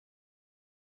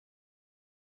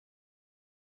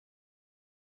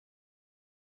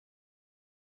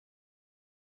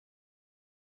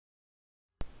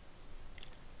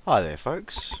Hi there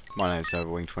folks, my name is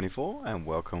NovaWing24 and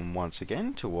welcome once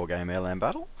again to Wargame Airland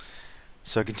Battle.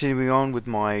 So continuing on with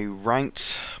my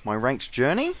ranked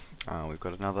journey, we've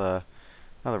got another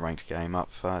ranked game up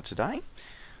today.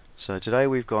 So today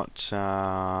we've got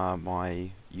my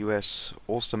US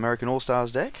American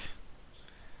All-Stars deck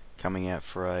coming out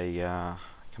for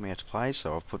coming out to play.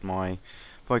 So I've put my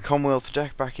Commonwealth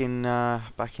deck back in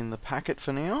the packet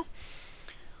for now.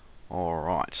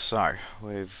 Alright, so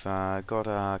we've got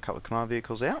a couple of command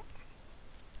vehicles out.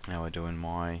 Now we're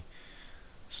doing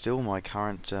still my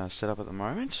current setup at the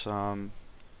moment. The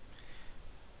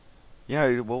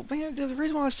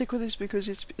reason why I stick with this is because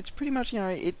it's pretty much,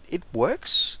 it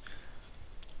works.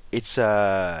 It's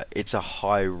a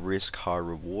high risk, high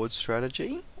reward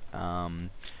strategy.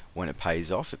 When it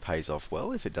pays off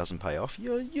well. If it doesn't pay off,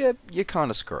 you're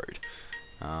kind of screwed.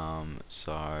 I'm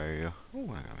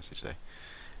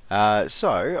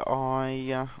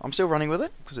still running with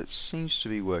it because it seems to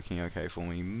be working okay for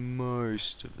me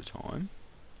most of the time.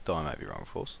 Though I may be wrong,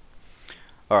 of course.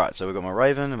 Alright, so we've got my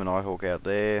Raven and my Nighthawk out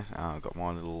there. I've got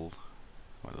my little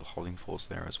holding force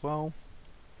there as well.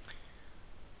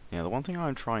 Now, the one thing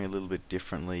I'm trying a little bit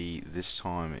differently this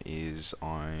time is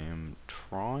I'm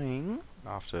trying,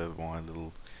 after my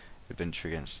little adventure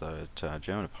against the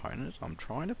German opponent, I'm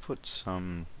trying to put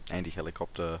some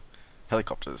helicopters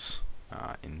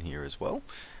in here as well.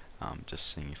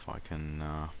 Just seeing if I can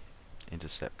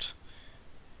intercept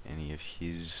any of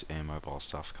his air mobile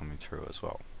stuff coming through as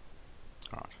well.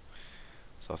 Alright,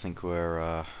 so I think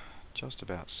we're just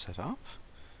about set up.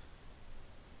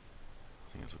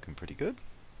 I think it's looking pretty good.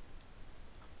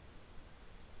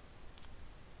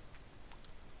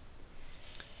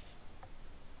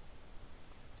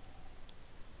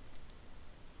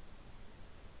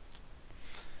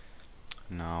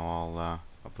 Now I'll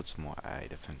put some more A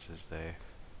defenses there.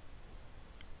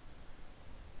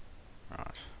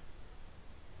 Right.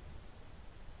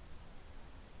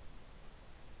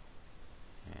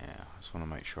 Yeah, I just want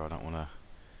to make sure I don't want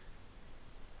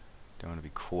to be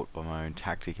caught by my own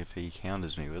tactic if he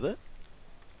counters me with it.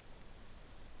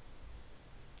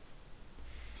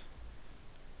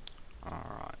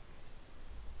 Alright.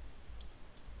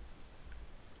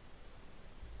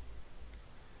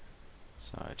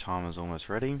 So timer's almost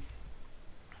ready.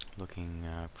 Looking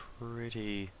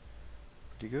pretty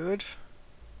good.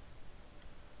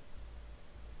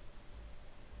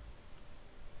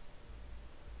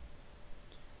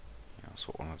 Yeah, I'll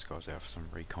swap one of those guys out for some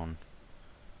recon.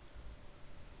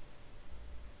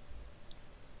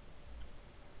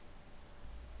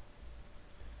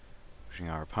 Wishing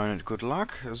our opponent good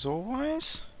luck as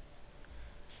always.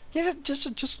 Yeah, just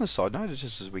on a side note,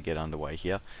 just as we get underway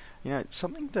here, it's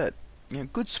something that,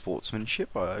 good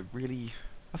sportsmanship. I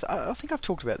think I've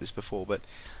talked about this before, but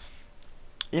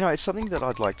it's something that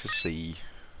I'd like to see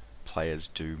players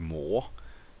do more.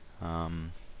 Yeah,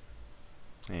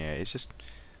 it's just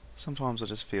sometimes I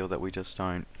just feel that we just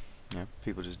don't,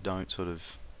 people just don't sort of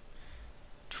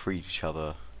treat each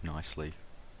other nicely.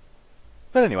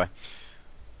 But anyway,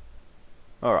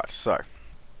 all right. So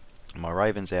my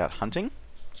Raven's out hunting,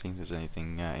 seeing if there's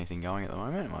anything going at the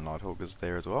moment. My Nighthawk is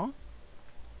there as well.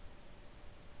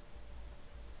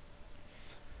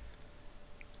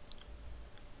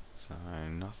 So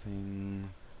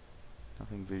nothing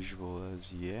visual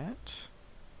as yet.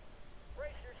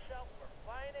 Brace yourself, we're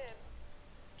flying in.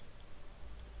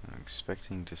 I'm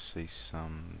expecting to see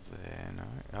some there.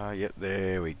 No. Yep,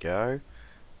 there we go.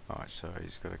 Alright, so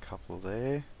he's got a couple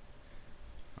there.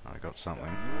 I got something.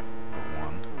 Got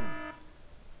one.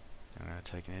 I'm going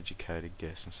to take an educated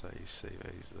guess and say you see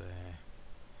that he's there.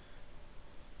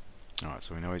 Alright,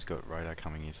 so we know he's got radar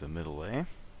coming into the middle there.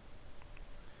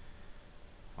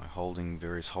 My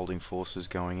various holding forces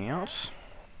going out.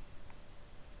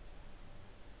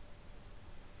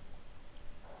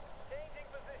 Changing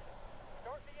position.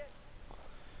 Start the engine.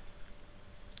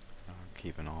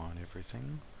 Keep an eye on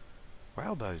everything.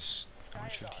 Wow, those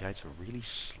OH-58s are really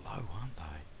slow, aren't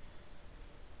they?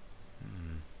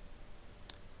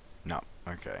 No,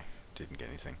 okay, didn't get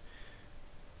anything.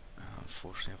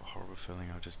 Unfortunately, I have a horrible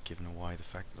feeling I've just given away the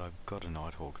fact that I've got a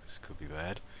Nighthawk. This could be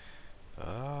bad.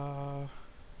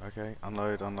 Okay,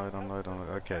 unload.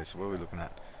 Okay, so what are we looking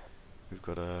at? We've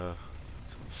got a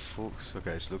Fuchs.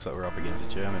 Okay, so it looks like we're up against a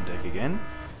German deck again.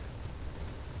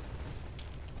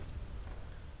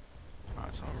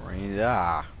 Alright, so Marine.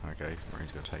 Okay,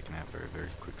 Marine's got taken out very,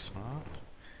 very quick smart.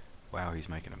 Wow, he's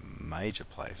making a major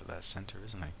play for that centre,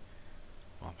 isn't he?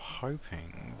 Well, I'm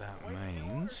hoping that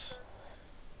means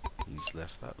he's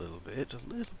left that a little bit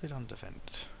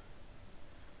undefended.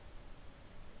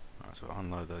 Alright, so we'll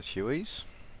unload those Hueys.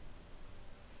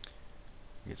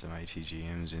 Get some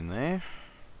ATGMs in there.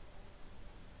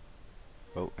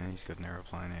 Oh, and he's got an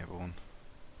aeroplane airborne.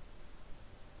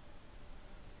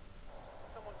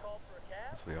 Someone called for a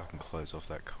cab? Hopefully I can close off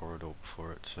that corridor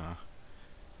before it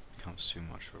becomes too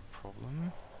much of a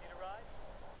problem. Need a ride?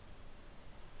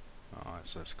 Alright,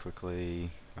 so let's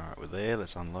quickly... Alright, we're there,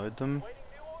 let's unload them. Waiting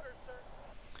new orders, sir.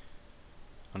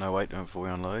 Oh no, wait, don't before we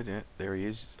unload. Yeah, there he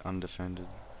is, undefended.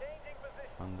 Changing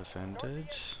position. Undefended.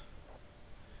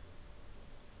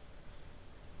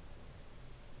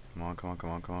 Come on, come on, come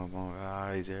on, come on, come on.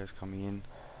 Ah, he's there, it's coming in.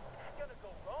 It's gonna go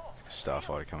wrong.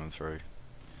 Starfighter coming through.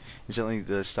 Incidentally,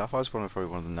 the Starfighter's probably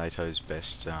one of the NATO's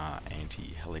best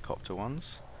anti-helicopter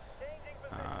ones. Changing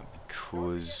position.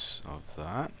 Because of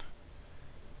that.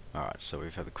 Alright, so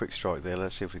we've had the quick strike there.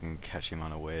 Let's see if we can catch him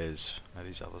unawares at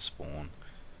his other spawn.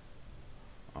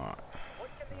 Alright, What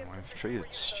can the my infantry is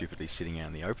stupidly sitting out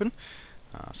in the open.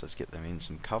 So let's get them in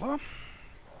some cover.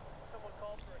 Someone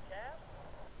called for a cab?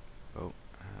 Oh,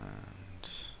 and...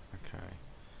 okay.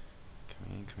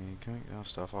 Coming in, coming in, coming in. Oh,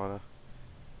 Starfighter.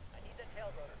 I need that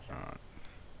tail rotor check. Alright.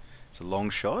 It's a long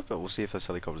shot, but we'll see if those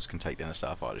helicopters can take down a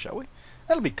Starfighter, shall we?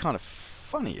 That'll be kind of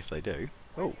funny if they do.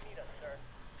 Where Oh, do you need us, sir?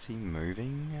 is he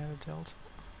moving out of Delta?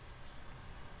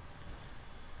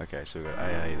 Okay, so we've got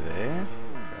AA there.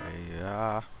 Okay,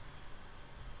 yeah.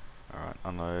 Alright,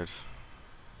 unload.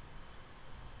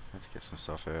 Let's get some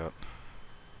stuff out.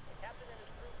 The captain and his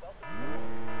crew welcome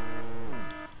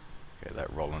you. Okay,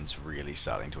 that Roland's really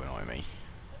starting to annoy me.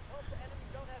 Let's hope the enemy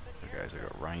don't have any Okay, air so we've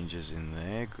cover. got Rangers in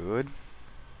there, good.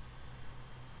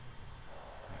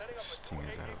 Setting Let's up get a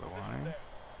Stingers out of the position way. there.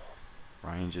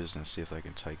 Rangers, and see if they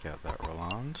can take out that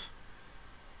Roland.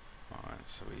 Alright,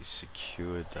 so we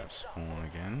secured that spawn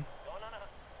again. Going on a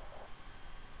hunt.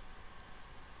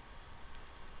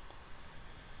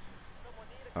 Someone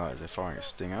need a Alright, they're firing a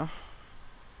Stinger.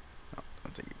 Oh, I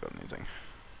don't think we got anything.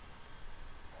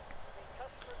 need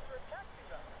customers for a taxi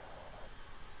route.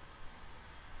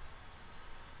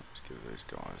 Let's give these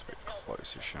guys a bit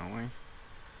closer, shall we?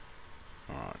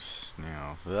 Alright,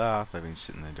 now, they've been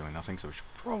sitting there doing nothing, so we should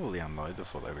probably unload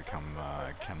before they become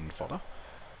cannon fodder.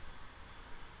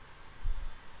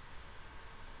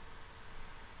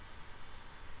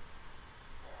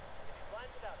 Flying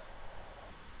without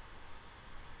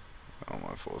us. Oh,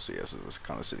 my 4 CSs are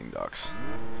kind of sitting ducks.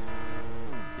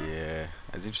 Yeah,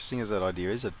 as interesting as that idea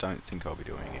is, I don't think I'll be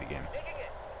doing it again. Making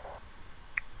it.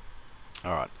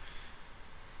 Alright.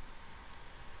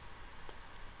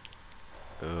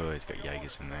 Oh, he's got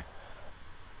Jaegers in there.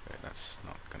 Okay, that's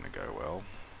not going to go well.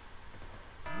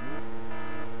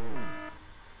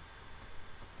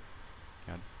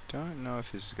 I don't know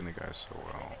if this is going to go so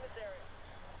well. Changing this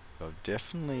area. I've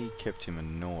definitely kept him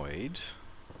annoyed.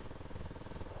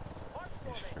 Mark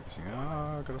He's for me. focusing.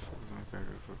 Oh, I've got a focus. Okay,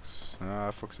 got a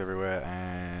focus. Focus everywhere,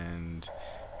 and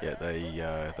yeah,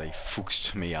 they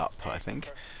fuxed me up, I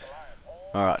think.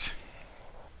 Alright.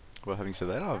 Well, having said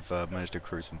that, I've managed to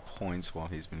accrue some points while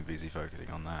he's been busy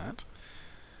focusing on that.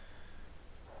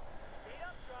 Speed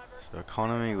up, driver. So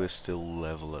economy, we're still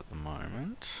level at the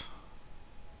moment.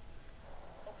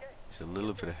 Okay. He's a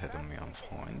little bit ahead of me on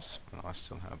points, but I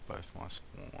still have both my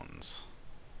spawns.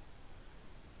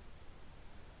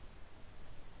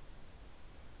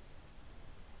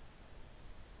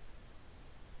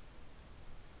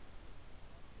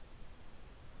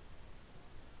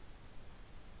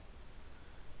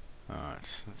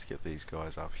 Alright, let's get these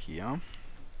guys up here.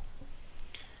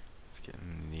 Let's get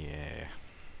them in the air.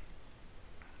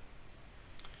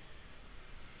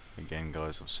 Again,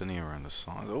 guys, I'm sitting around the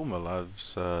side. Oh, my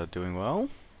love's doing well.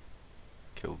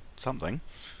 Killed something.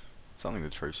 Something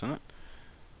with troops in it.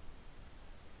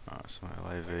 Alright, so my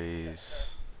LAVs.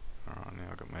 Alright, now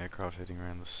I've got my aircraft heading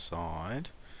around the side.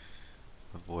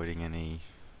 Avoiding any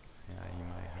you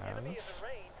may have. Enemy is in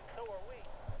range, so are we.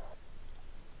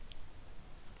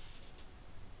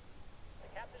 The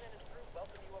captain and his crew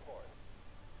welcome you aboard.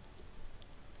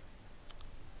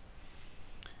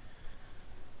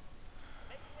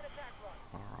 Making an attack run.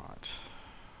 Alright.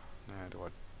 Now do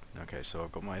I... Okay, so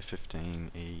I've got my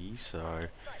F-15E, so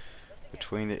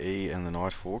between the E and the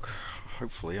Nighthawk,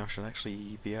 hopefully I should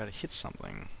actually be able to hit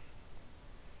something.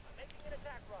 I'm making an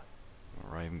attack run.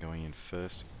 Raven going in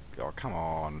first. Oh, come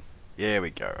on. There we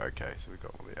go. Okay, so we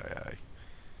got all the AA.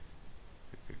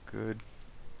 Good, good, good.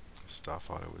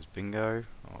 Starfighter was bingo.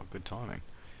 Oh, good timing.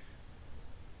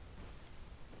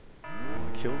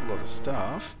 I killed a lot of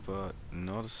stuff, but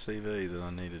not a CV that I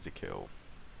needed to kill.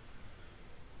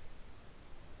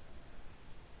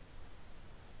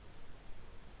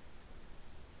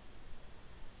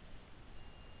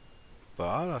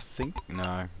 But I think...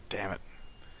 No. Damn it.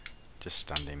 Just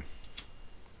stunned him.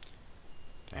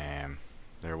 Damn.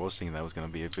 There I was thinking that was going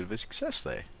to be a bit of a success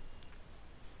there.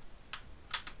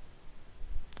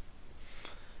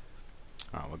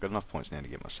 Alright, well, I've got enough points now to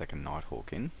get my second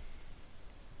Nighthawk in.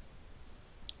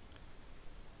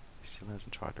 He still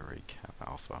hasn't tried to recap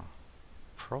Alpha.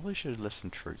 Probably should have left some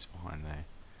troops behind there.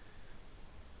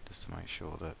 Just to make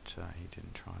sure that he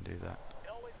didn't try and do that. It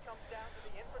always comes down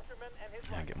to the infantryman and his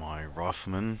Now rifle. get my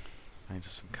rifleman into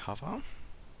some cover.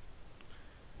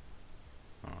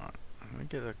 Alright, I'm going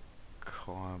to get a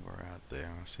Kyber out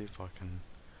there and see if I can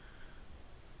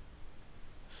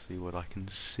see what I can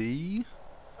see.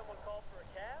 Someone called for a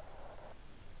cab?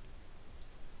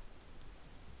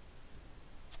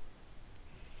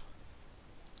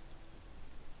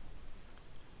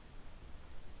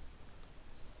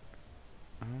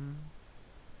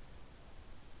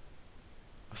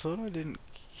 I thought I didn't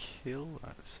kill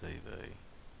that CV.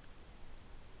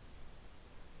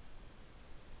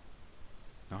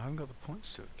 No, I haven't got the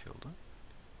points to have killed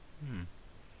it.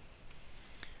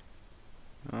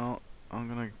 Well, I'm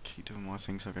gonna keep doing my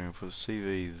things. I'm gonna put a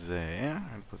CV there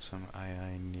and put some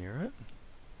AA near it.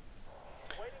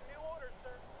 Waiting new orders,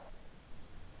 sir.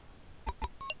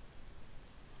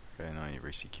 Okay, no, you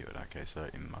re-secured. Okay, so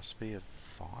it must be a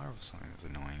fire or something that's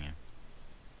annoying you.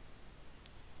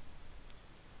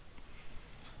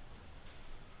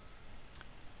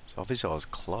 So obviously I was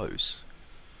close.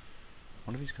 I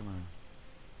wonder if he's gonna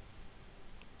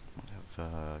might have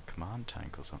a command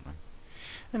tank or something.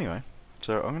 Anyway,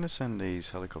 so I'm gonna send these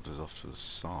helicopters off to the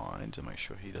side to make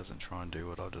sure he doesn't try and do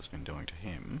what I've just been doing to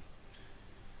him.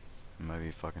 And maybe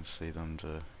if I can see them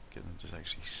to get them to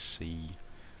actually see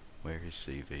where his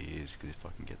CV is, because if I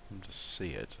can get them to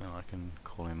see it, then I can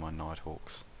call in my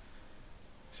Nighthawks,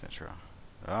 etc.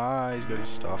 Ah, he's got his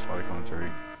starfighter coming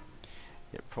through.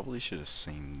 Yeah, probably should have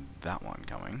seen that one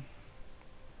coming.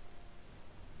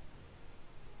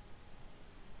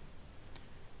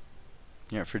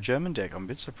 Yeah, for a German deck, I'm a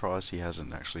bit surprised he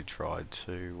hasn't actually tried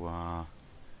to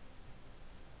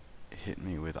hit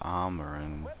me with armor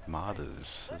and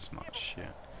martyrs as much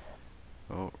yet.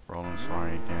 Oh, Roland's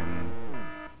firing again.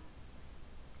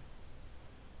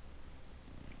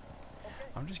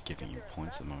 I'm just giving you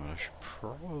points at the moment. I should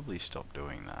probably stop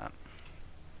doing that.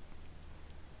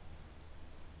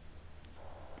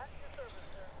 At your service,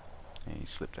 sir. Yeah, he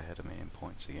slipped ahead of me in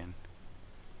points again.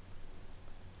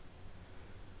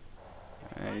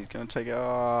 And he's gonna take it.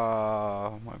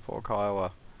 Ah, my poor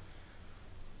Kiowa.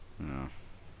 No.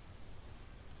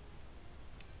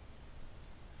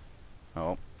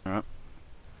 Oh, alright.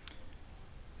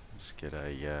 Let's get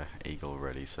a eagle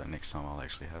ready, so next time I'll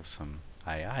actually have some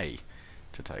AA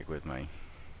to take with me.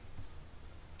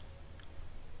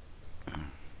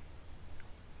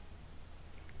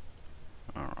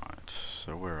 Alright,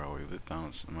 so where are we with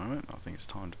balance at the moment? I think it's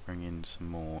time to bring in some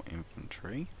more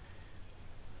infantry.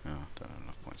 Oh, don't have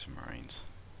enough points for Marines.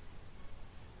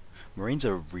 Marines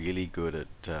are really good at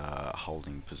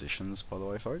holding positions, by the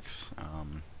way, folks.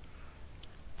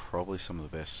 Probably some of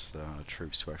the best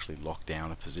troops to actually lock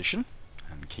down a position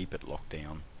and keep it locked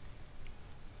down.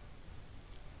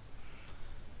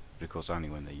 But of course only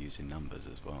when they're used in numbers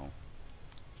as well.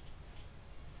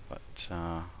 But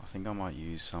I think I might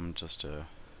use some just to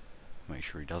make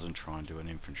sure he doesn't try and do an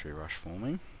infantry rush for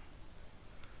me.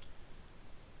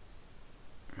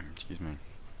 Excuse me.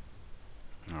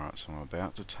 Alright, so I'm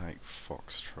about to take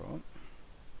Foxtrot.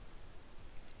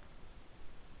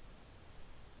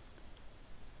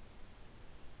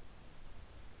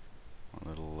 A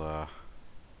little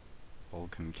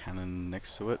Vulcan cannon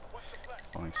next to it,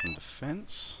 finding some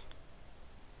defense.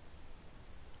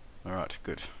 Alright,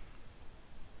 good.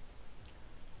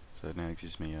 So it now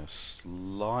gives me a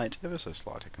slight, ever so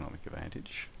slight economic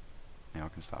advantage. Now I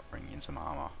can start bringing in some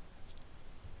armour.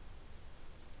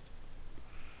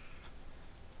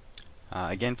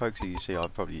 Again, folks, you see,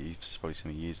 you've probably seen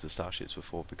me use the starships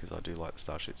before, because I do like the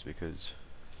starships because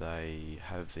they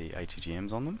have the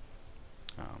ATGMs on them.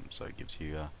 So it gives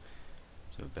you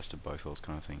sort of best of both worlds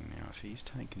kind of thing. Now, if he's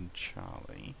taken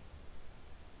Charlie,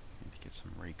 I need to get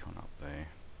some recon up there.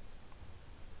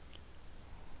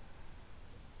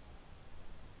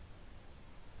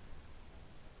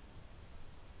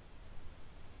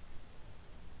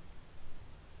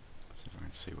 See if I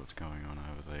can see what's going on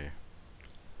over there.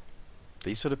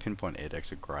 These sort of pinpoint air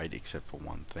decks are great, except for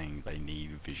one thing: they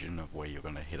need vision of where you're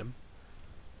going to hit them.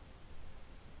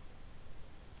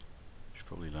 Should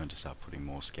probably learn to start putting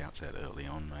more scouts out early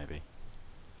on, maybe.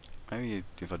 Maybe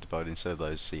if I devote instead of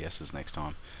those CSs next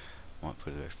time, I might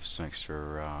put some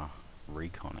extra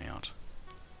recon out.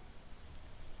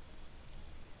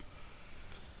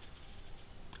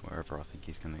 Wherever I think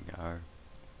he's going to go.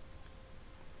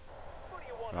 Who do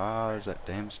you want Ah, there's that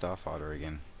damn starfighter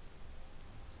again.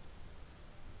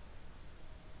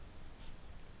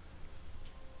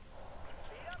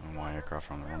 Oh, my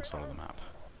aircraft are on the wrong side of the map.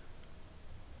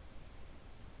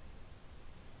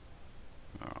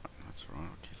 Alright, that's right.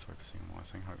 I'll keep focusing on my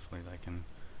thing. Hopefully they can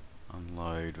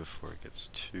unload before it gets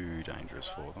too dangerous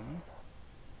for them.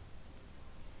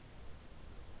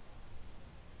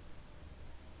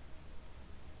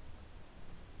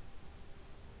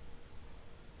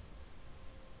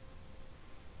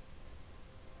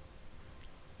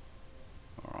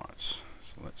 Alright,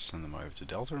 so let's send them over to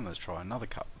Delta and let's try another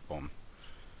cut bomb.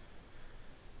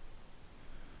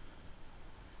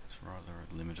 It's rather at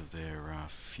the limit of their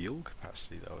fuel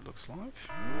capacity though, it looks like.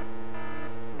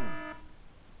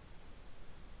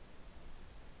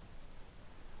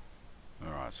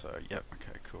 Alright, so yep,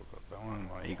 okay, cool, got that one.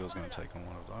 My Eagle's going to take on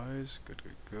one of those. Good,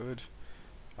 good, good.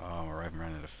 Oh, my Raven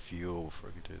ran out of fuel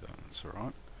before I could do that. That's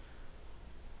alright.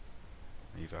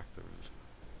 Evac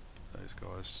those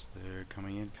guys, they're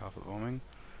coming in, carpet bombing.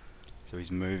 So he's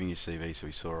moving his CV, so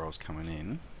he saw I was coming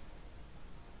in.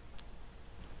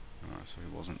 Alright, so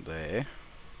he wasn't there.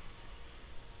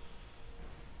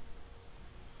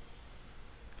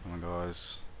 Come on,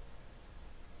 guys.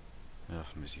 Ugh,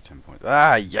 missy 10 points.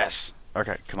 Ah, yes!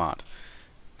 Okay, command.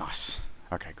 Nice.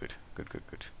 Okay, good. Good, good,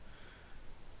 good.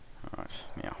 Alright,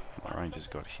 now, my Rangers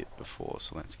got hit before,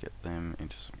 so let's get them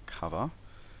into some cover.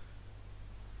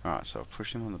 Alright, so I've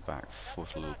pushed him on the back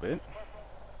foot a little bit.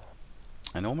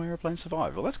 And all my airplanes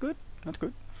survived. Well, that's good. That's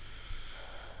good.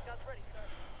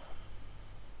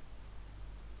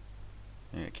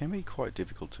 Yeah, it can be quite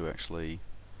difficult to actually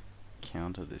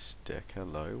counter this deck.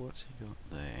 Hello, what's he got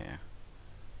there?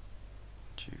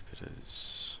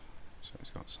 Jupiters. So he's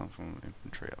got some form of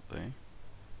infantry up there.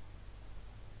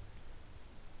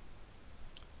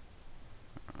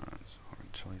 Alright, so I can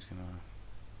tell he's gonna...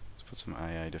 Let's put some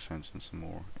AA defense and some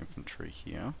more infantry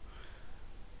here.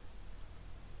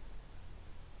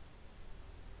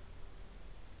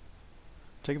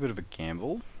 Take a bit of a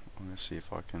gamble. I'm going to see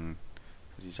if I can,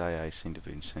 because his AA seem to have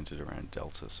been centered around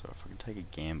Delta, so if I can take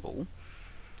a gamble,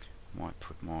 I might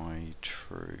put my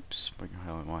troops,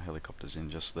 my helicopters in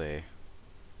just there.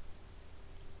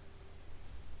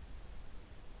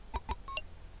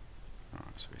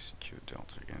 Alright, so he secured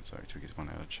Delta again, so he took his one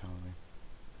out of Charlie.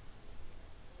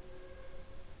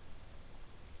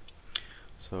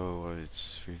 So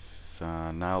we've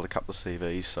nailed a couple of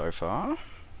CVs so far.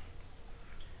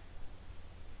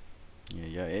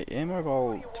 Yeah, air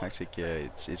mobile tactic, yeah,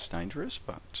 it's dangerous,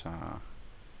 but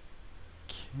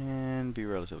can be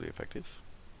relatively effective.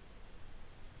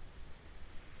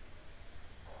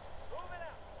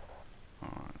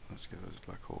 Alright, let's get those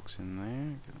Black Hawks in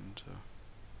there, get them to...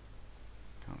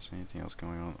 Can't see anything else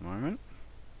going on at the moment.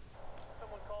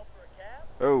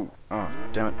 Oh,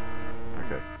 damn it.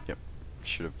 Okay, yep.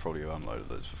 Should have probably unloaded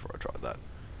those before I tried that.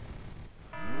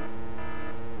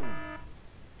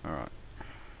 Alright.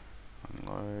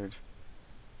 Unload.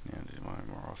 Now did my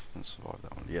rifles survive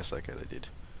that one? Yes, okay, they did.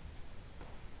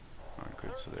 Alright,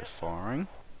 good, so they're firing.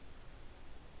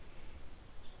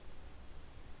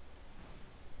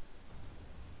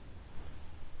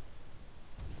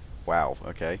 Wow,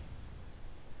 okay.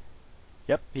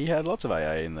 Yep, he had lots of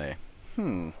AA in there.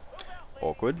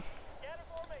 Awkward.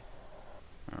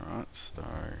 Alright, so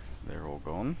they're all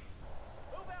gone.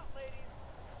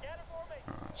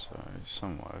 Alright, so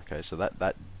somewhat okay. So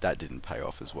that didn't pay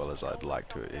off as well as I'd like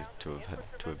to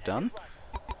have done.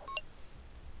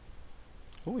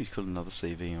 Oh, he's got another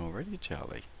CV in already,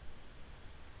 Charlie.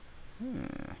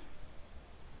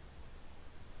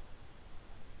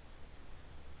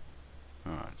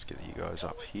 Alright, let's get you guys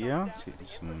up here. Let's get you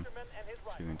some.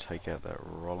 So you can take out that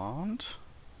Roland.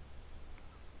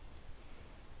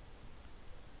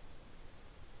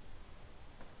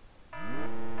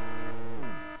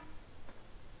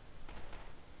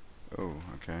 Oh,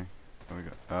 okay. What we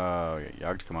got? Oh, yeah,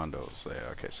 Jagd Commandos there.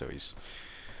 Okay, so he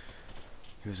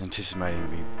was anticipating to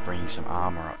be bringing some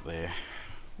armor up there.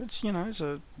 Which, you know, is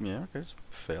a it's a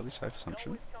fairly safe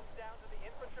assumption.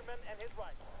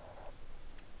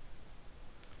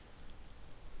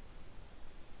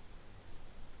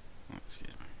 Oh, excuse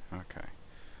me. Okay.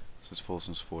 So let's force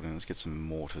some support in. Let's get some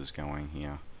mortars going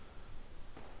here.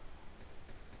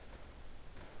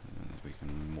 We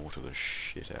can mortar the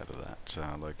shit out of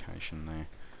that location there.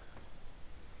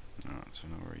 Alright, so I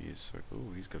know where he is. So,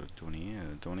 oh, he's got a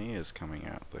Dornier. Dornier's coming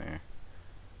out there.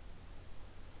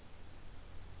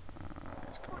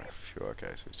 He's got a few.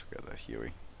 Okay, so he's took out that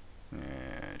Huey.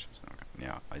 Yeah, okay.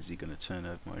 Now, is he going to turn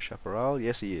over my chaparral?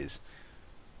 Yes, he is.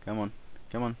 Come on,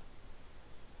 come on,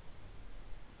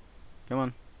 come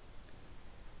on.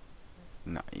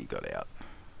 No, he got out.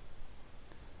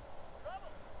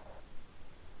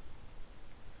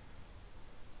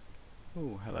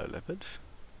 Oh, hello leopard.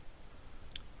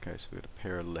 Okay, so we've got a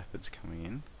pair of leopards coming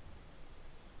in.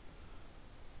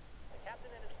 The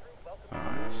captain and his crew welcome you.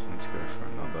 Alright, so let's go for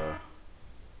another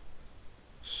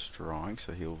strike.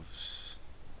 So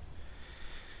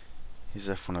his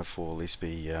F-104 will at least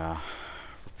be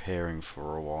repairing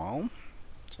for a while.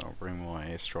 So I'll bring my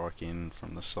airstrike in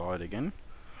from the side again.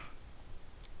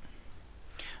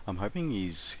 I'm hoping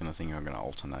he's going to think I'm going to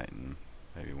alternate and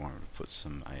maybe want to put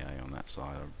some AA on that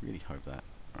side. I really hope that.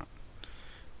 Right.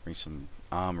 Bring some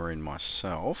armour in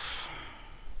myself.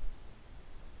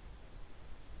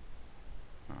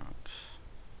 Alright.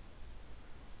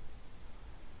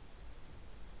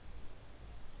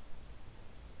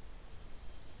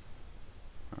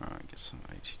 Alright, get some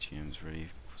ATGMs ready,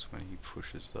 because when he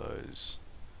pushes those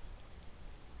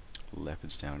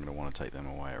leopards down, I'm going to want to take them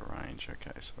away at range.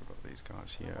 Okay, so I've got these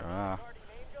guys here. Guardian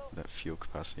Angel. That fuel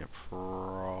capacity, I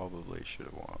probably should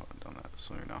have done that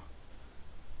sooner.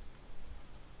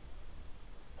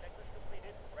 Checklist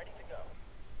completed. Ready to go.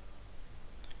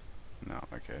 No,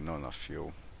 okay, not enough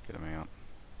fuel. Get them out.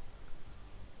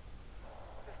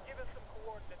 Just give us some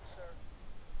coordinates, sir.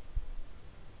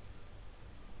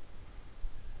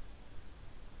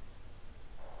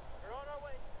 We're on our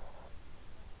way.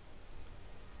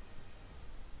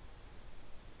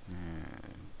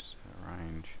 And just out of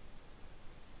range.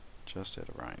 Just out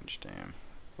of range, damn.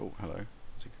 Oh, hello.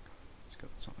 He's got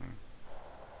something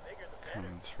Bigger the better.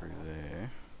 coming through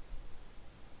there.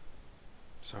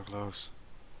 So close.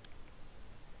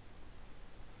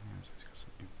 Yeah, so he's got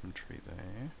some infantry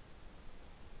there.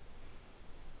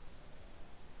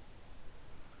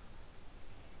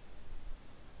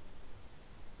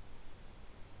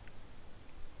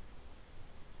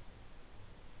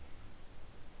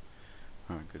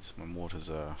 Alright, good, so my mortars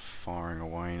are firing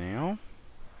away now.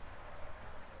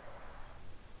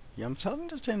 Yeah, I'm starting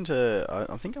to tend to...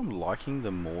 I think I'm liking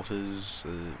the mortars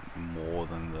more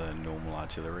than the normal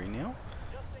artillery now.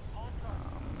 Adjusting on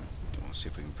target. I want to see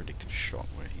if we can predict a shot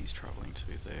where he's travelling to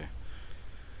there.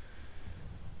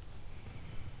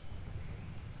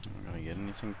 Am I going to get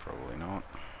anything? Probably not.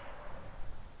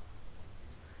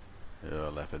 Yeah,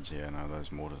 leopards, yeah, no,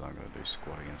 those mortars aren't going to do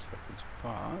squat against leopards,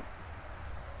 but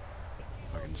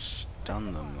if I can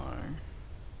stun them though.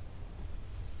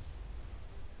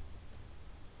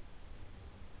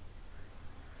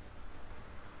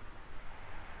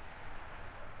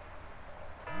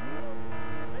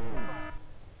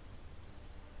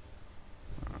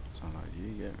 Alright, so no,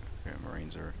 you get okay,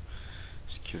 Marines are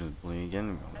securedly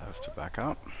again, we'll have to back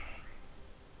up.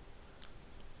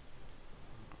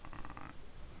 Alright.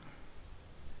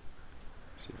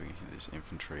 See if we can hit this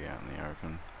infantry out in the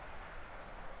open.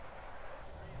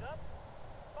 Freeze up.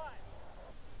 Fine.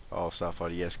 Oh,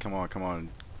 Starfighter, yes, come on, come on.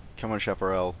 Come on,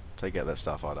 Chaparral, take out that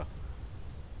Starfighter.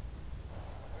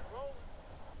 We're rolling.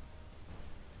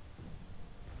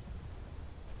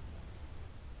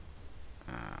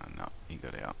 No, he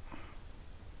got out.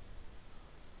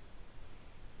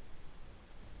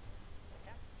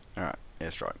 Alright,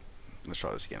 airstrike. Let's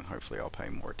try this again. Hopefully I'll pay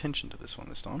more attention to this one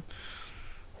this time.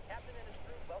 The captain and his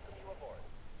crew welcome you aboard.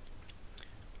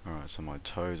 Alright, so my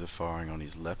toes are firing on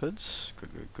his leopards.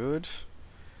 Good, good, good.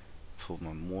 Pulled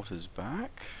my mortars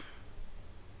back.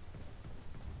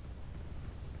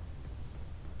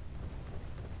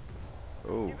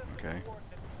 Oh, Give us some okay.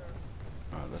 coordinates,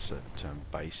 sir. Alright, that's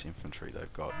that base infantry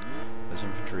they've got. Those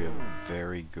infantry are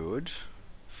very good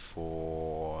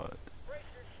for... Brace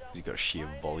yourself. You've got a sheer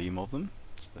volume of them,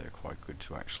 so they're quite good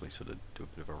to actually sort of do a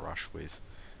bit of a rush with.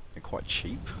 They're quite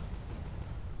cheap.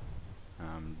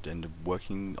 And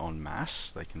working en masse,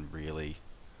 they can really,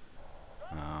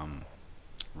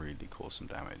 really cause some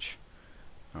damage.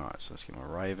 Alright, so let's get my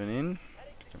Raven in,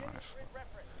 Heading to get my checklist grid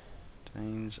reference.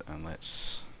 F-14s, and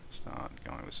let's start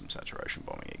going with some saturation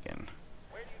bombing again.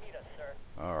 Where do you need us, sir?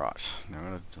 Alright, now I'm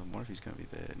gonna, I wonder if he's going to be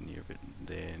there, near a bit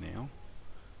there now.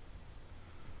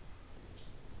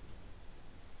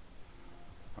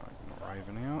 Alright, get my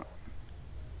Raven out.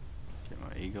 Get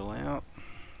my Eagle out.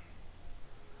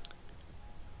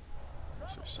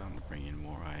 So we're starting to bring in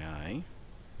more AA.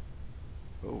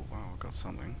 Oh wow, I got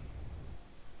something.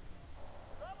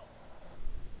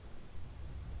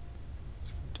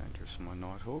 It's dangerous for my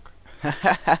Nighthawk.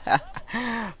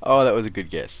 Oh, that was a good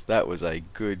guess. That was a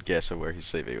good guess of where his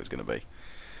CV was going to be.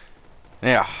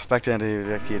 Now, back here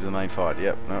to the main fight.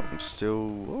 Yep, nope, I'm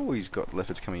still... Oh, he's got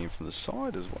leopards coming in from the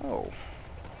side as well.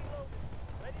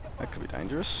 That could be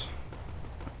dangerous.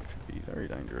 That could be very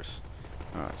dangerous.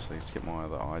 Alright, so let's get my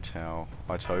other ITOW,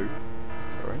 sorry,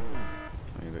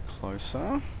 Maybe a bit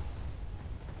closer.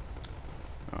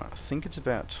 Alright, I think it's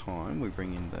about time we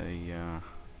bring in the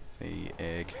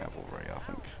air cavalry, I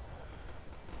think.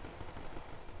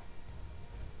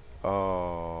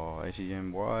 Oh,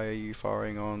 ATM, why are you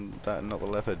firing on that and not the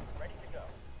Leopard? Ready to go.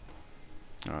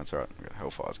 Alright, it's alright. We've got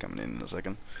Hellfires coming in a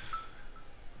second.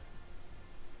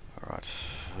 Alright.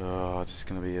 Oh, this is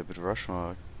going to be a bit of rush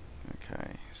mark.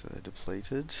 Okay, so they're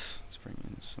depleted. Let's bring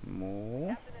in some more.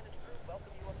 Captain and his crew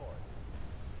welcome you aboard.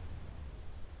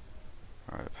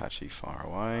 Alright, Apache, fire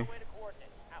away. Way to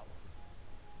coordinates. Out.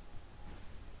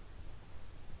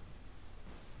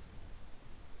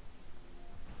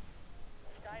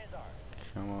 Sky is ours.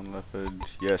 Come on, Leopard.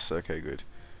 Yes, okay, good.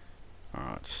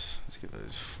 Alright, let's get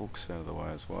those Fooks out of the way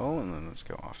as well, and then let's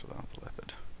go after the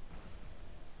Leopard.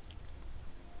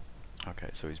 Okay,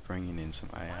 so he's bringing in some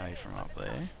AA from up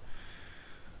there.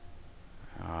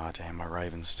 Ah, damn, my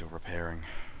Raven's still repairing.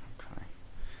 Okay.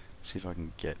 See if I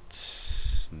can get...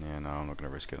 No, I'm not going to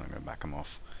risk it. I'm going to back him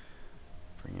off.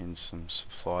 Bring in some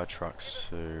supply trucks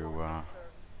to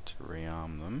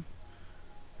rearm them.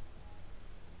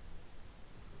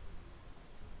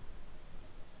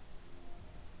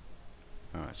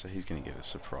 Alright, so he's going to get a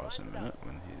surprise in a minute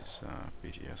when his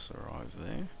BGS arrive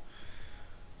there.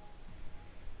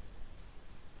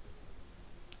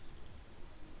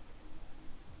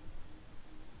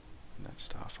 And that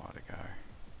Starfighter go.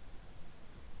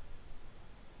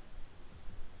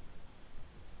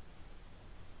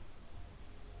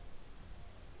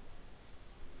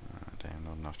 Damn,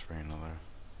 not enough to bring another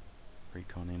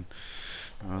recon in.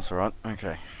 Oh, that's alright,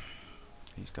 okay.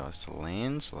 These guys to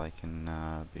land so they can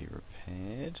be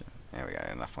repaired. There we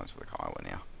go, enough points for the Kiowa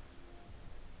now.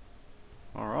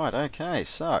 Alright, okay,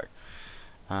 so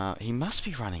he must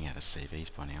be running out of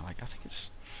CVs by now. Like, I think it's...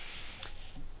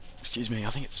 Excuse me, I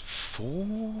think it's 4...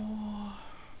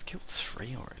 I've killed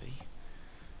 3 already.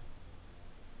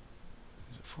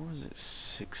 Is it 4 or is it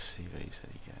 6 CVs that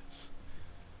he gets?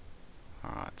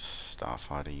 Alright,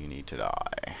 Starfighter, you need to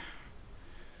die.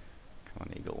 Come on,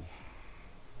 Eagle.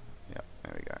 Yep,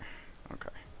 there we go.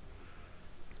 Okay.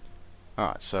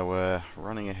 Alright, so we're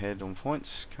running ahead on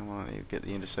points. Come on, you get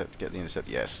the intercept, get the intercept.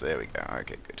 Yes, there we go.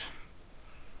 Okay, good.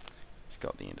 He's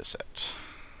got the intercept.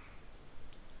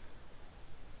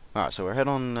 Alright, so we're head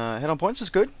on points.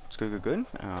 It's good. It's good, good, good.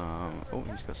 Oh,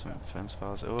 he's got some fence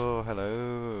files. Oh,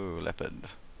 hello, Leopard.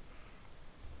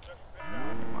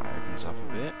 Might opens up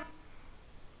a bit.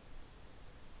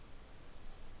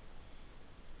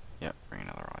 Yep, bring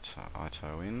another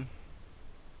ITO in.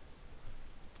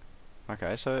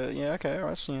 Okay, so yeah, okay,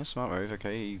 alright, so, yeah, smart move.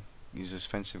 Okay, his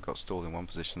offensive got stalled in one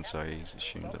position, so he's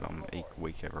assumed that I'm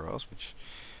weak everywhere else, which,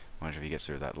 mind you, if he gets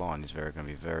through that line, is going to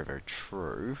be very, very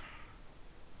true.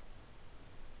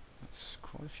 That's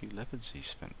quite a few Leopards he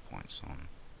spent points on.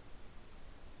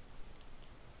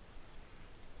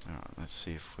 Alright, let's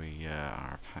see if we,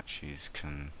 our Apaches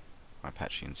can,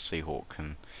 Apache and Seahawk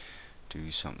can do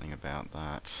something about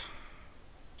that.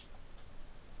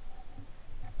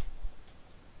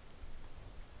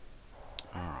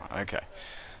 Alright, okay.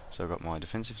 So I've got my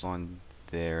defensive line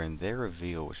there and their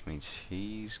reveal, which means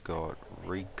he's got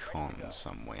recon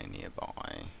somewhere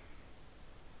nearby.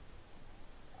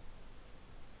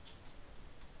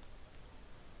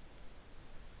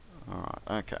 Alright,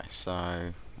 okay,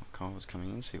 so Kyle's coming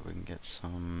in, see if we can get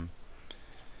some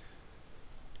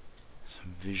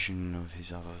vision of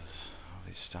his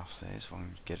stuff there, so I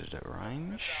can get it at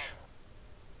range.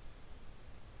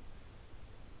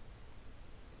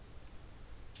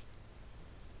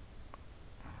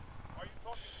 Are you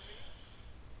talking to me?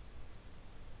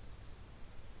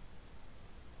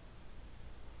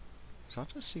 So I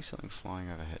just see something flying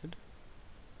overhead.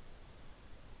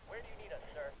 Where do you need us,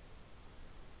 sir?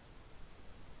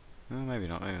 Maybe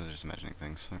not, maybe I was just imagining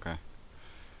things. Okay.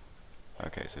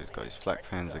 Okay, so he's got his flak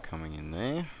panzer coming in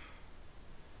there.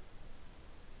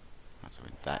 Right, so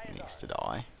that needs to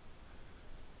die.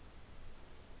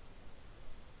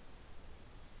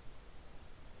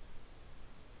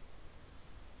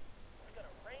 It's gonna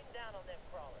rain down on them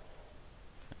crawlers.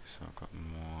 Okay, so I've got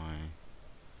my...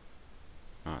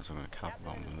 Alright, so I'm going to couple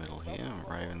bomb the middle here.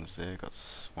 Raven's there, got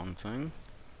one thing.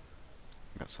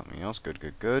 Got something else, good,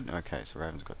 good, good. Okay, so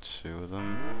Raven's got 2 of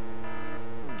them.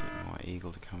 Get my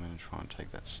Eagle to come in and try and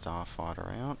take that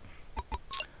Starfighter out.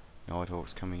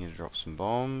 Nighthawk's coming in to drop some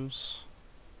bombs.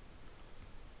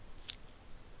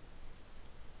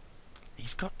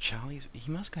 He's got Charlie's...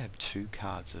 He must have 2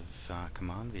 cards of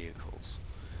command vehicles.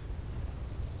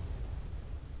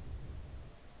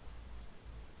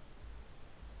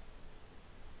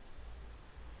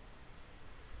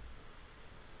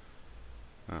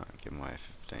 Alright, get my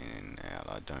 15 out.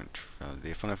 I don't.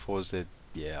 The F-104s, they're.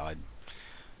 Yeah, I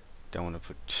don't want to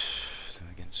put them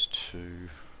against two.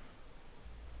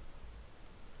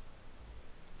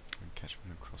 Catchment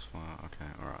and crossfire.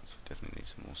 Okay, alright, so definitely need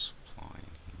some more supply in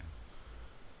here.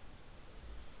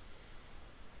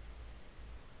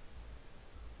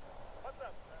 What's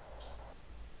up, sir?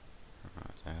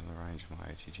 Alright, out of the range of my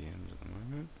ATGMs at the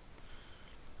moment.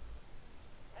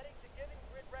 Heading to giving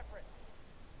grid reference.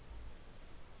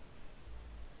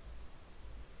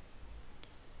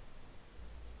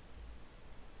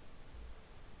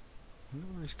 I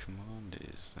wonder where his command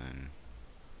is then.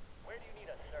 Where do you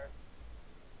need us, sir?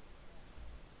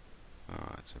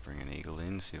 Alright, so bring an eagle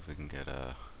in, see if we can get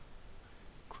a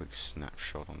quick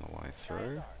snapshot on the way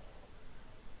through.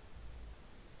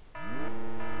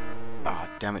 Ah,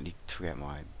 damn it, he took out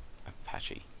my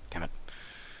Apache. Damn it.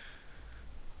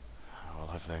 Oh, well,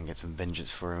 hopefully I can get some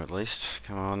vengeance for him at least.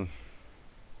 Come on.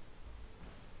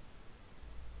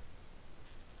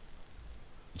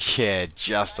 Yeah,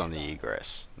 just on the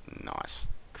egress. Nice.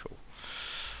 Cool.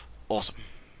 Awesome.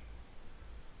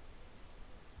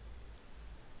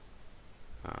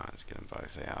 Alright, let's get them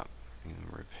both out.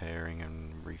 Repairing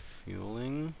and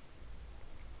refueling.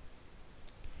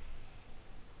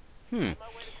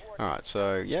 Alright,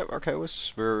 so, yep, okay, we're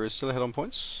still ahead on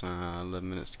points. 11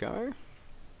 minutes to go.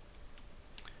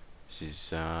 This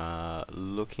is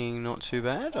looking not too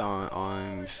bad.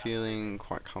 I'm feeling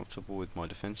quite comfortable with my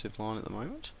defensive line at the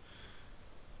moment.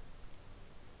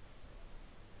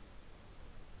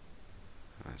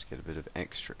 Let's get a bit of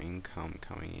extra income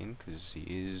coming in, because he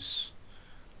is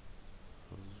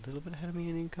a little bit ahead of me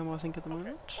in income, I think, at the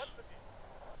moment.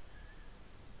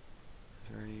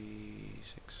 3,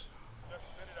 6. Just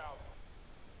spit it out.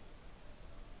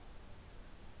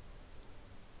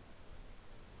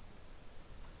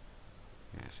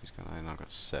 Yes, he's got 8 and I've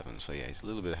got 7, so yeah, he's a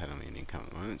little bit ahead of me in income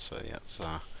at the moment, so yeah,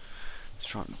 let's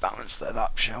try and balance that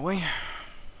up, shall we?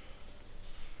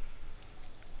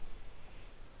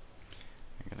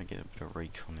 I'm gonna get a bit of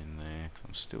recon in there, because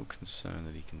I'm still concerned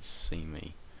that he can see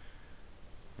me.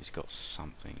 He's got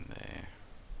something there,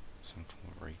 some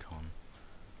form of recon.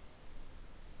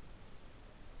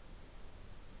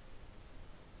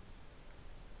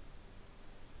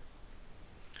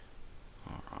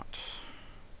 Alright.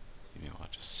 Maybe I'll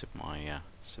just sip my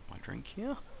drink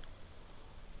here.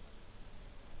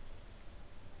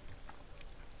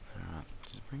 Alright,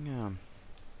 just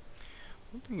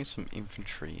we'll bring some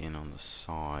infantry in on the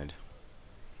side.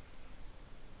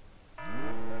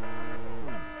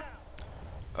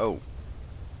 Oh.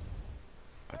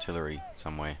 Artillery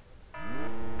somewhere.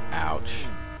 Ouch.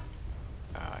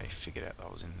 I figured out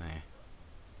that was in there.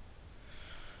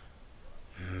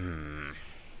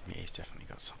 Yeah, he's definitely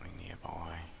got something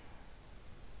nearby.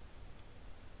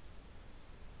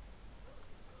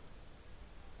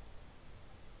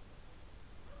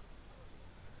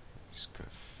 He's got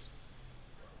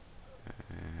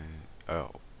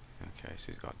oh, okay,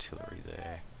 so he's got artillery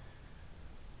there.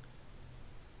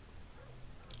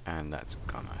 And that's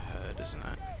gonna hurt, isn't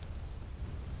it?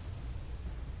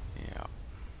 Yeah.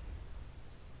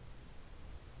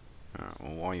 Alright,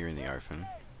 well, while you're in the open,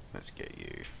 let's get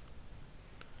you.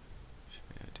 Should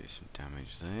be able to do some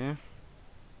damage there.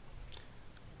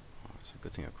 Oh, it's a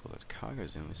good thing I call those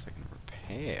cargoes in, at least I can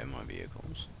repair my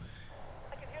vehicles.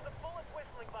 I can hear the bullets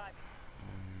whistling by me.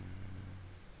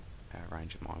 Out of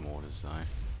range of my mortars, though.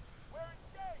 We're in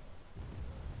state.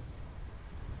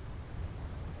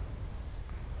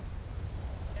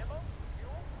 Ammo,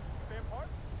 fuel, spare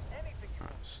parts, anything you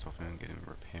Alright, stop him and get him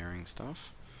repairing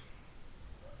stuff.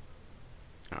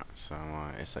 Alright, so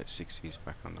my SH-60 is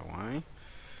back underway. need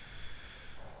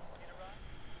a ride.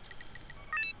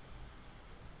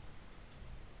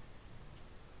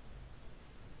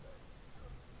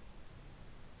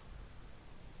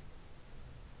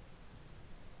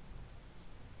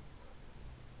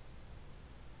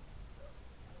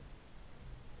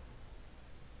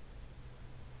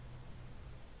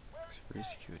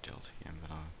 Rescue a Delta again,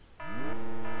 but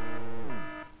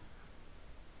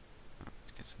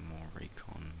let's get some more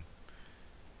recon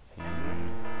in.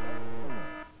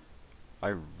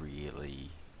 I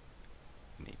really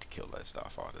need to kill those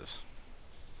starfighters.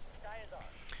 Sky is ours.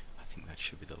 I think that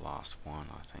should be the last one,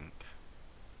 I think.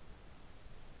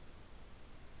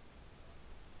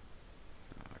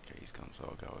 Okay, he's gone, so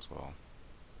I'll go as well.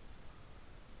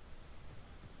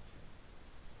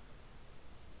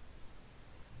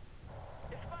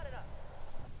 They spotted us.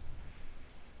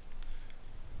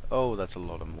 Oh, that's a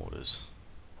lot of mortars.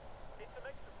 Need some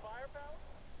extra firepower?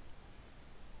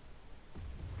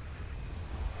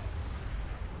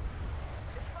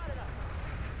 They spotted us.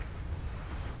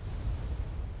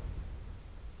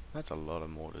 That's a lot of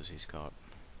mortars he's got.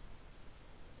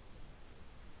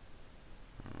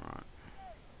 Alright.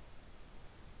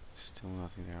 Still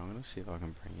nothing there. I'm going to see if I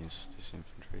can bring this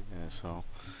infantry there. So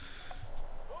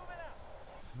I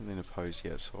haven't been opposed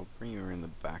yet, so I'll bring you in the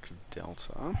back of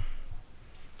Delta.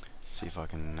 See if I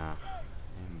can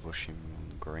ambush him on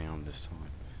the ground this time.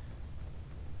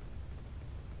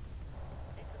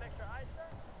 Need some extra eyes, sir?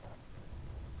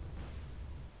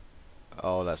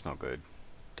 Oh, that's not good.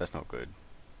 That's not good.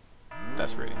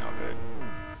 That's really not good.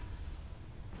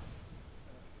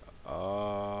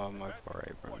 My fire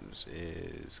Abrams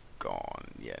is gone.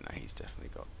 Yeah, no, he's definitely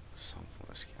got some form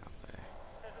of scout there.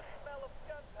 There's a smell of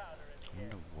gunpowder in I the air.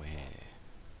 wonder where.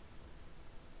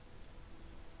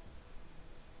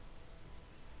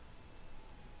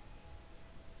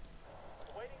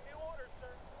 Waiting new orders,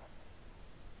 sir.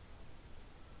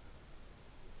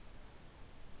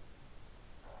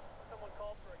 Someone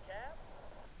called for a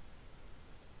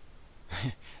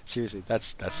cab? Seriously,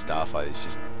 that's Starfighter. He's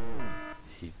just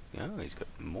he's got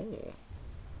more.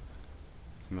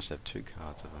 He must have 2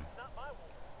 cards of them. Not my war.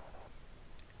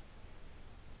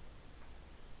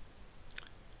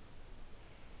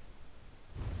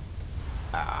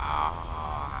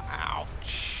 Ah,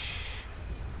 ouch.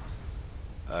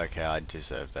 Okay, I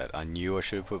deserve that. I knew I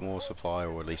should have put more supply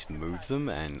or at least moved them,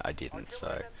 and I didn't.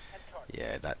 So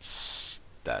yeah, that's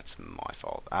my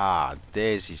fault. Ah,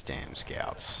 there's his damn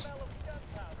scouts. Smell of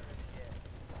gunpowder in the air.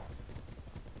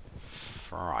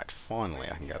 Right, finally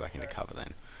I can go back into cover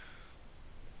then.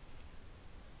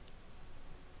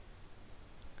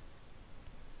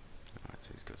 Alright, so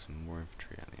he's got some more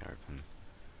infantry out in the open.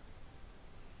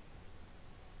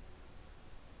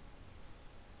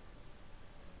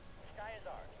 Sky is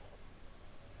ours.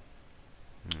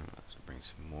 Alright, so bring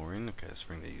some more in. Okay, let's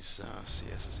bring these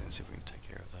CSs in, see if we can take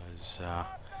care of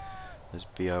those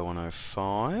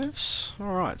BO-105s.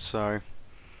 Alright, so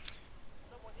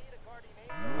Someone need a guardian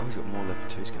angel? oh, he's got more Leopard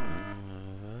 2s coming.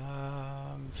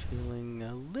 I'm feeling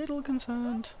a little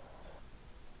concerned.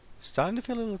 Starting to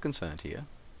feel a little concerned here.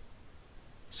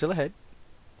 Still ahead.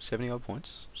 70 odd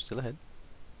points. Still ahead.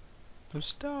 I'm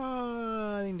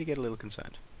starting to get a little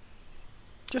concerned.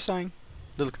 Just saying.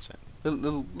 Little concerned.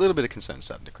 Little bit of concern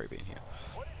starting to creep in here.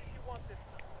 What is it you want this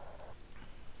time?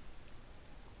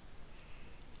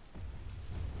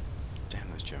 Damn,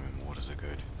 those German mortars are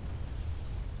good.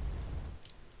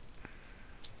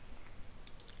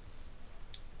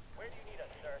 Where do you need us,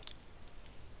 sir?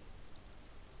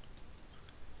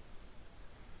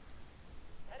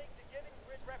 Heading to giving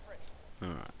grid reference.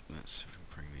 Alright, let's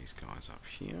bring these guys up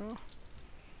here.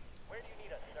 Where do you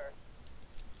need us, sir?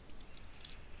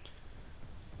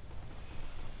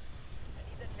 I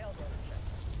need that tail rotor check.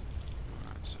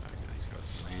 Alright, so these guys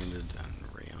landed and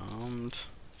rearmed.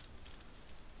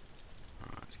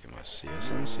 Alright, let's get my CS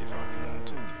in, see if I can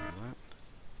take care of that.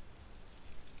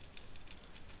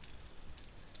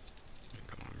 I've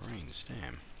got my Marines,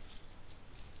 damn.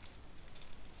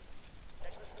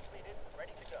 Checklist completed.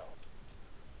 Ready to go.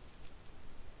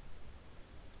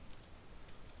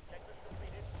 Checklist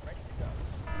completed. Ready to go.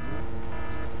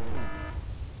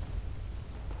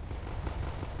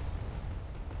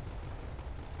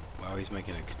 Wow, he's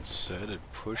making a concerted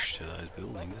push to those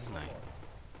buildings, isn't he? At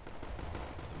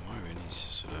the moment, he's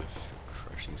just sort of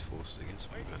crushing his forces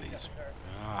against me, but he's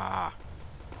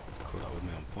caught up with me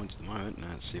on points at the moment.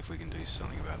 Now let's see if we can do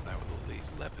something about that with all these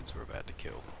leopards we're about to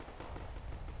kill.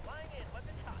 Flying in.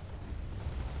 Weapons hot.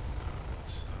 Alright,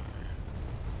 so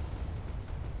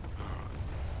alright,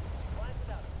 Flying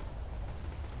without us.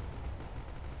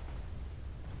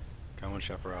 come on,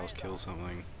 chaparrals, kill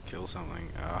something, kill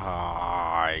something.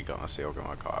 Ah, I got my seal, got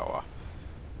my Kiowa.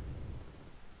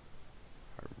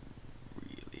 I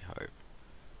really hope.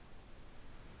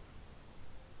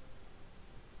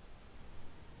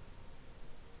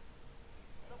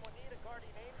 Someone need a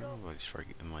guardian angel? Oh, these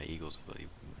my eagles are bloody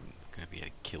gonna be able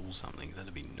to kill something.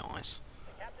 That'd be nice.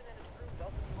 The captain and his crew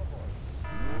welcome you aboard.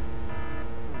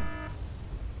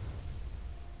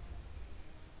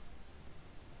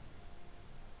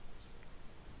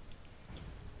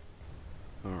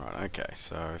 Alright, okay,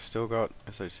 so still got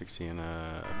SO-60 and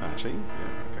Apache.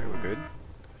 Yeah, okay, we're good.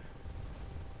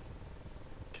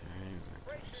 Okay,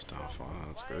 Starfighter,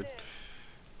 that's good.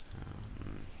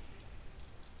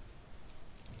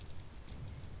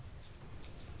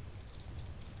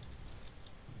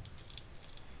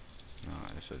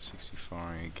 Alright, SO-60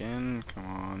 firing again, come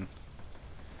on.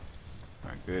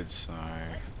 Alright, good, so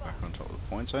back on top of the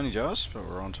points, only just, but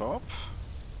we're on top.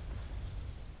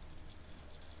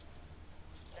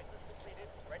 Checklist completed.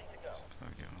 Ready to go.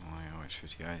 I'll get my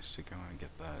OH-58s to go and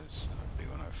get those big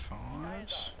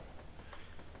 105s.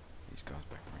 These these guys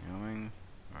back going.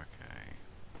 Okay.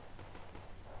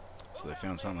 So they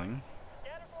found something.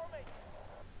 Scatter formation.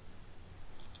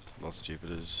 Lots of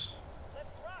Jupiters.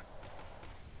 Let's rock.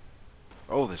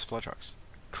 Oh, there's supply trucks.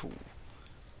 Cool.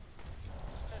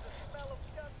 There's a smell of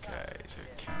gunpowder. Okay, so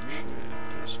capture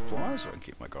the supplies so I can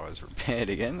keep my guys repaired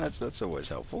again. That's always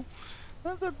helpful.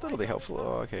 That'll be helpful.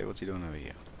 Oh, okay, what's he doing over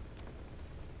here?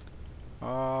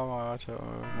 Oh, my toes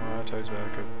about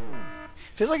to go.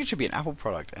 Feels like it should be an Apple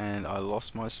product, and I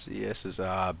lost my CS's.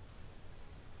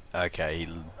 Okay, he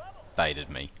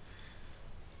baited me.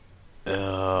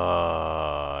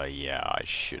 Yeah, I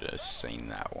should have seen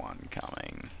that one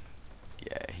coming.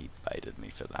 Yeah, he baited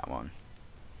me for that one.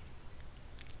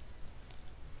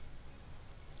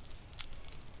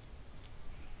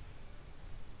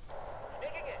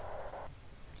 Sneaking in.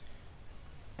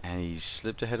 And he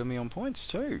slipped ahead of me on points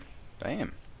too.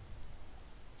 Damn.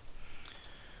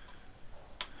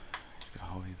 He's got a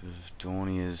whole heap of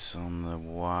Dorniers on the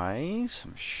way, so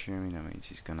I'm assuming that means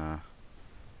he's gonna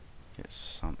get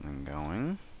something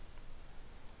going.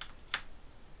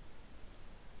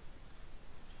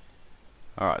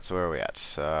 Alright, so where are we at?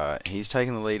 He's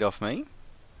taking the lead off me.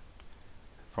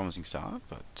 Promising start,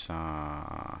 but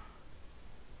I've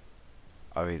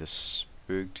either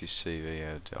spooked his CV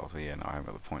out of Delta. Yeah, no, I haven't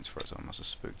got the points for it, so I must have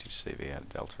spooked his CV out of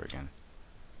Delta again.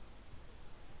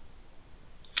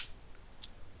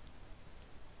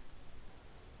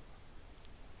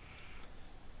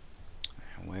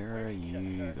 Where are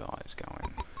you guys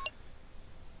going?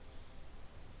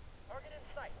 Target in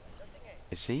sight. Adjusting aim.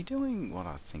 Is he doing what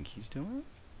I think he's doing?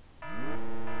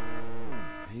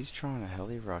 He's trying to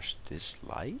heli rush this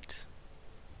late?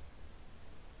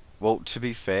 Well, to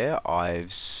be fair,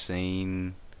 I've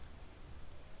seen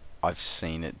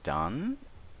it done,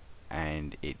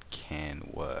 and it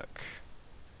can work.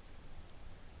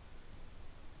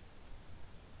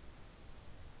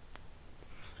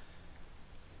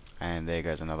 And there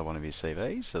goes another one of his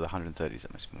CVs. So the 130s,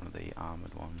 that must be one of the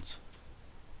armoured ones.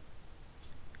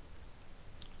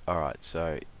 Alright,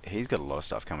 so he's got a lot of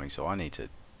stuff coming, so I need to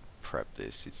prep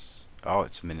this. It's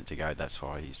a minute to go. That's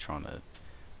why he's trying to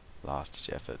last ditch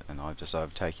effort, and I've just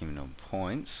overtaken him on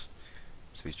points.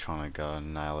 So he's trying to go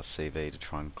and nail a CV to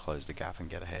try and close the gap and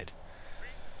get ahead.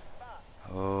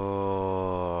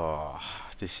 Oh,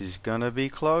 this is gonna be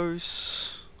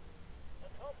close.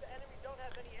 Let's hope the enemy don't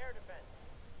have any air defense.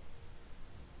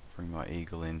 Bring my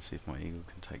eagle in, see if my eagle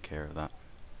can take care of that.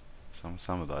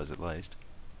 Some of those at least.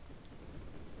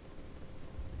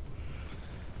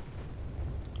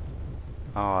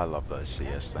 Oh, I love those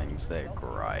CS things. They're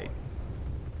great.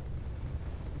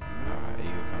 Alright,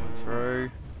 eagle coming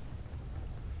through.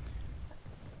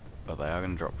 But they are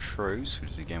going to drop shrews,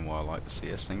 which is again why I like the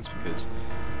CS things, because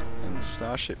and the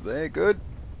starship there, good.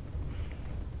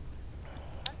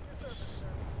 Just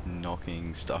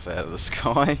knocking stuff out of the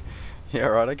sky. Yeah,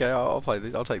 right, okay, I'll play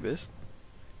this. I'll take this.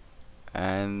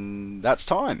 And that's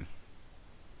time.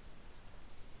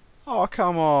 Oh,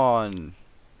 come on.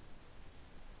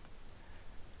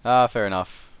 Ah, fair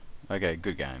enough. Okay,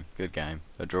 good game. Good game.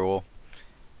 A draw.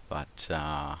 But,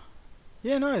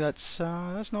 yeah, no, that's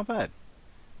not bad.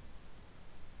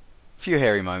 Few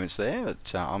hairy moments there,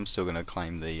 but I'm still going to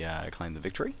claim the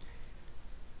victory.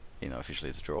 You know, officially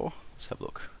it's a draw. Let's have a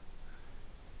look.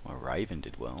 My Raven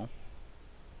did well.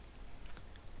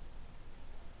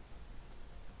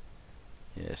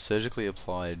 Yeah, surgically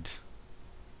applied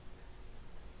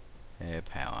air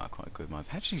power, quite good. My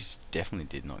Apaches definitely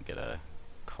did not get a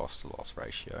cost to loss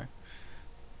ratio.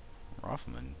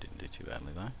 Rifleman didn't do too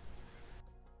badly though.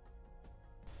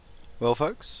 Well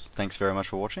folks, thanks very much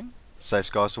for watching. Safe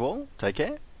skies to all, take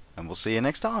care, and we'll see you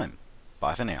next time.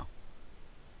 Bye for now.